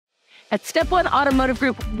At Step One Automotive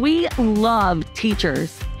Group, we love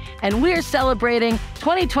teachers, and we're celebrating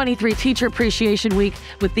 2023 Teacher Appreciation Week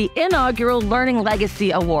with the inaugural Learning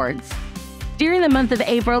Legacy Awards. During the month of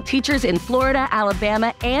April, teachers in Florida,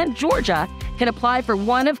 Alabama, and Georgia can apply for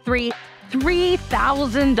one of three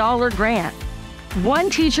 $3,000 grants. One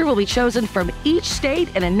teacher will be chosen from each state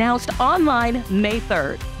and announced online May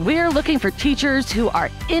 3rd. We're looking for teachers who are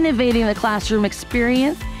innovating the classroom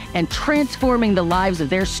experience and transforming the lives of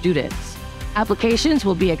their students. Applications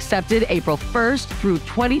will be accepted April 1st through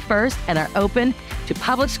 21st and are open to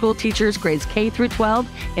public school teachers grades K through 12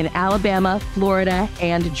 in Alabama, Florida,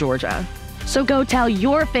 and Georgia. So go tell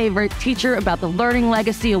your favorite teacher about the Learning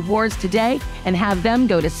Legacy Awards today and have them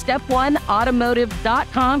go to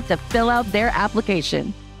step1automotive.com to fill out their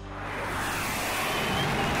application.